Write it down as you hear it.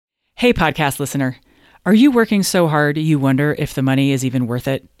Hey, podcast listener. Are you working so hard you wonder if the money is even worth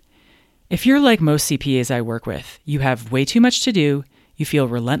it? If you're like most CPAs I work with, you have way too much to do, you feel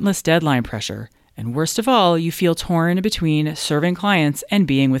relentless deadline pressure, and worst of all, you feel torn between serving clients and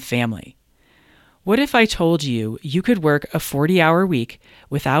being with family. What if I told you you could work a 40-hour week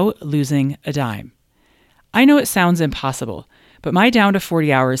without losing a dime? I know it sounds impossible, but my Down to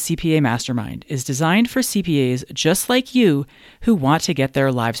 40 Hours CPA Mastermind is designed for CPAs just like you who want to get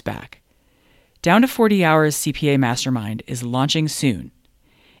their lives back. Down to 40 Hours CPA Mastermind is launching soon.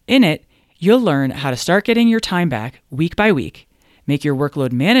 In it, you'll learn how to start getting your time back week by week, make your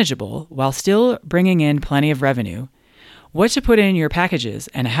workload manageable while still bringing in plenty of revenue, what to put in your packages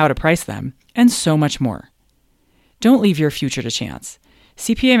and how to price them, and so much more. Don't leave your future to chance.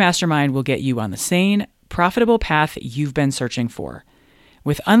 CPA Mastermind will get you on the sane, profitable path you've been searching for.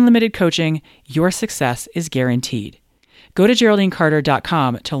 With unlimited coaching, your success is guaranteed. Go to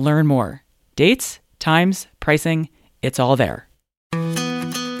GeraldineCarter.com to learn more. Dates, times, pricing, it's all there.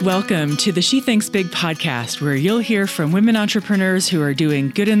 Welcome to the She Thinks Big podcast, where you'll hear from women entrepreneurs who are doing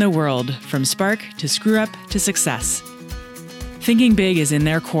good in the world, from spark to screw up to success. Thinking big is in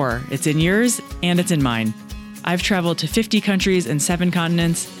their core. It's in yours and it's in mine. I've traveled to 50 countries and 7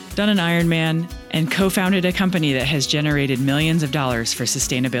 continents, done an Ironman, and co-founded a company that has generated millions of dollars for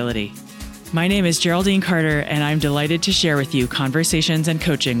sustainability. My name is Geraldine Carter, and I'm delighted to share with you conversations and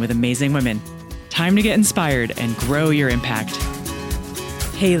coaching with amazing women. Time to get inspired and grow your impact.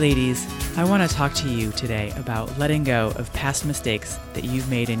 Hey ladies, I want to talk to you today about letting go of past mistakes that you've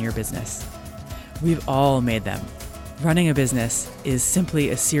made in your business. We've all made them. Running a business is simply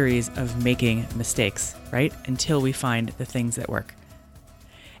a series of making mistakes, right? Until we find the things that work.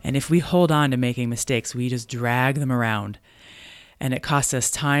 And if we hold on to making mistakes, we just drag them around, and it costs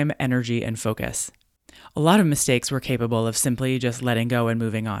us time, energy, and focus. A lot of mistakes we're capable of simply just letting go and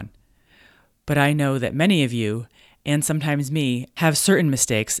moving on. But I know that many of you, and sometimes me, have certain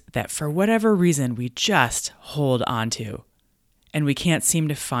mistakes that for whatever reason we just hold on to, and we can't seem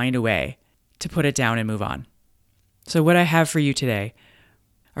to find a way to put it down and move on. So what I have for you today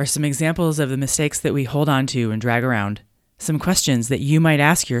are some examples of the mistakes that we hold on to and drag around, some questions that you might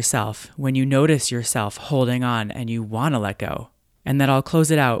ask yourself when you notice yourself holding on and you want to let go. And then I'll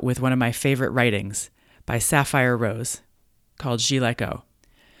close it out with one of my favorite writings by Sapphire Rose called She Let Go.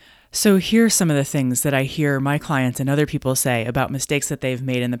 So here are some of the things that I hear my clients and other people say about mistakes that they've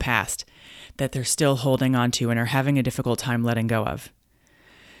made in the past that they're still holding on to and are having a difficult time letting go of.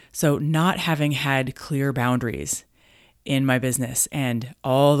 So not having had clear boundaries in my business and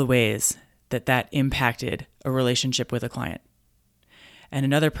all the ways that impacted a relationship with a client. And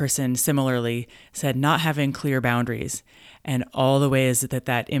another person similarly said not having clear boundaries and all the ways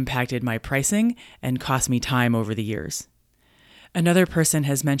that impacted my pricing and cost me time over the years. Another person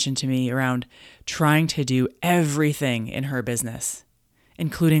has mentioned to me around trying to do everything in her business,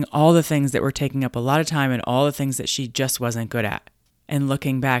 including all the things that were taking up a lot of time and all the things that she just wasn't good at. And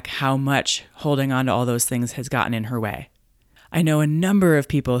looking back, how much holding on to all those things has gotten in her way. I know a number of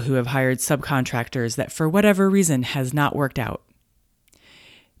people who have hired subcontractors that for whatever reason has not worked out.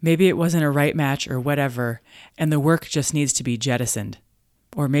 Maybe it wasn't a right match or whatever, and the work just needs to be jettisoned.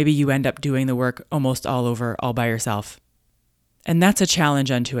 Or maybe you end up doing the work almost all over, all by yourself. And that's a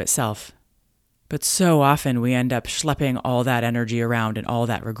challenge unto itself. But so often we end up schlepping all that energy around and all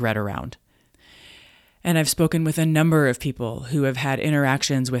that regret around. And I've spoken with a number of people who have had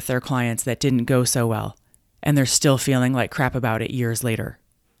interactions with their clients that didn't go so well, and they're still feeling like crap about it years later.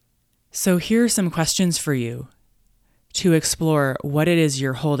 So here are some questions for you to explore what it is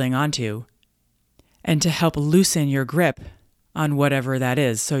you're holding on to and to help loosen your grip on whatever that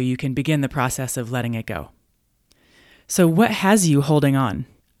is so you can begin the process of letting it go. So what has you holding on?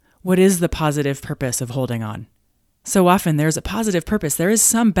 What is the positive purpose of holding on? So often there's a positive purpose. There is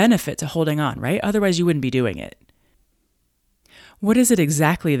some benefit to holding on, right? Otherwise you wouldn't be doing it. What is it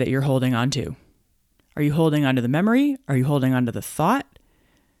exactly that you're holding on to? Are you holding on to the memory? Are you holding on to the thought?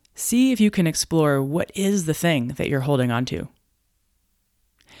 See if you can explore what is the thing that you're holding on to.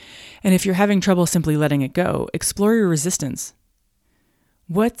 And if you're having trouble simply letting it go, explore your resistance.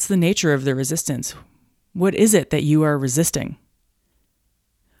 What's the nature of the resistance? What is it that you are resisting?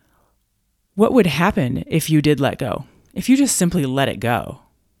 What would happen if you did let go? If you just simply let it go,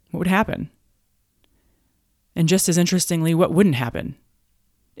 what would happen? And just as interestingly, what wouldn't happen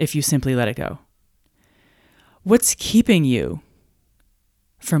if you simply let it go? What's keeping you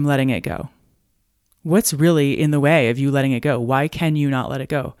from letting it go? What's really in the way of you letting it go? Why can you not let it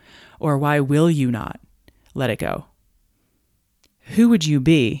go? Or why will you not let it go? Who would you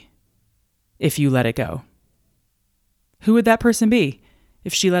be if you let it go? Who would that person be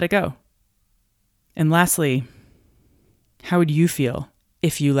if she let it go? And lastly, how would you feel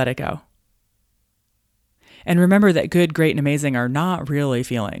if you let it go? And remember that good, great, and amazing are not really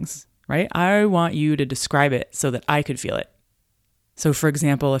feelings, right? I want you to describe it so that I could feel it. So for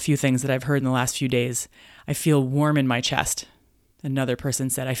example, a few things that I've heard in the last few days: I feel warm in my chest. Another person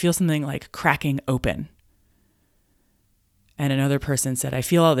said, I feel something like cracking open. And another person said, I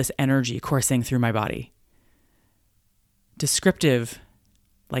feel all this energy coursing through my body. Descriptive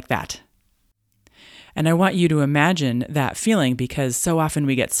like that. And I want you to imagine that feeling, because so often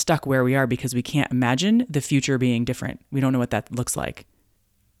we get stuck where we are because we can't imagine the future being different. We don't know what that looks like.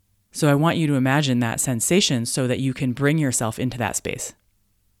 So I want you to imagine that sensation so that you can bring yourself into that space.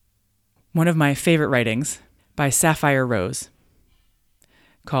 One of my favorite writings by Sapphire Rose,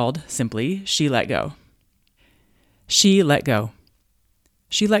 called simply, She Let Go. She let go.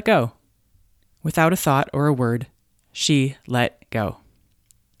 She let go. Without a thought or a word, she let go.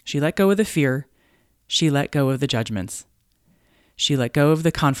 She let go of the fear. She let go of the judgments. She let go of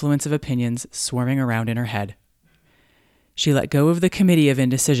the confluence of opinions swarming around in her head. She let go of the committee of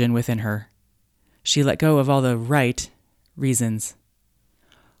indecision within her. She let go of all the right reasons.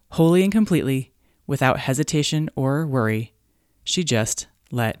 Wholly and completely, without hesitation or worry, she just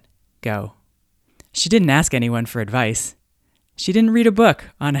let go. She didn't ask anyone for advice. She didn't read a book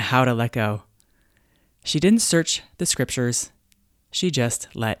on how to let go. She didn't search the scriptures. She just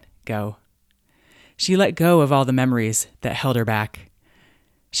let go. She let go of all the memories that held her back.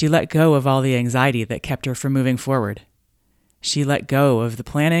 She let go of all the anxiety that kept her from moving forward. She let go of the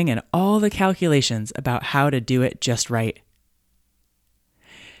planning and all the calculations about how to do it just right.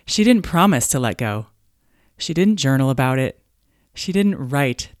 She didn't promise to let go. She didn't journal about it. She didn't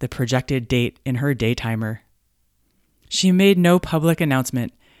write the projected date in her day timer. She made no public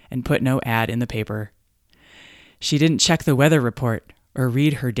announcement and put no ad in the paper. She didn't check the weather report or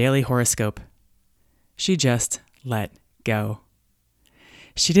read her daily horoscope. She just let go.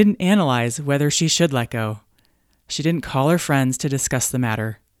 She didn't analyze whether she should let go. She didn't call her friends to discuss the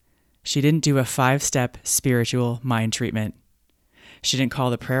matter. She didn't do a 5-step spiritual mind treatment. She didn't call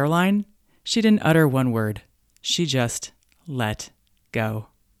the prayer line. She didn't utter one word. She just let go.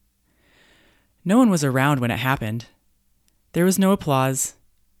 No one was around when it happened. There was no applause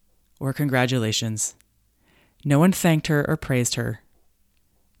or congratulations. No one thanked her or praised her.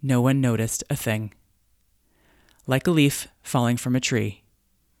 No one noticed a thing. Like a leaf falling from a tree,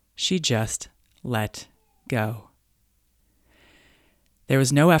 she just let go. There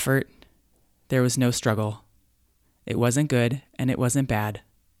was no effort. There was no struggle. It wasn't good and it wasn't bad.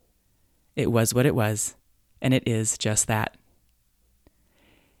 It was what it was, and it is just that.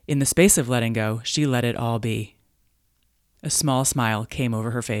 In the space of letting go, she let it all be. A small smile came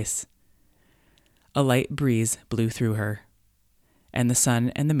over her face. A light breeze blew through her, and the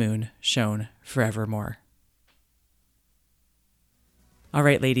sun and the moon shone forevermore. All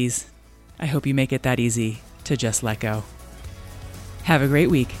right, ladies, I hope you make it that easy to just let go. Have a great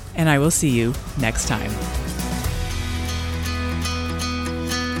week, and I will see you next time.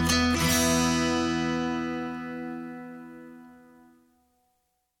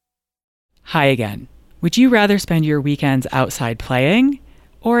 Hi again. Would you rather spend your weekends outside playing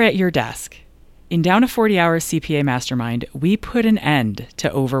or at your desk? In Down to 40 Hours CPA Mastermind, we put an end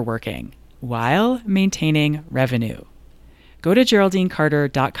to overworking while maintaining revenue. Go to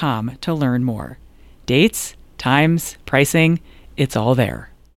GeraldineCarter.com to learn more. Dates, times, pricing, it's all there.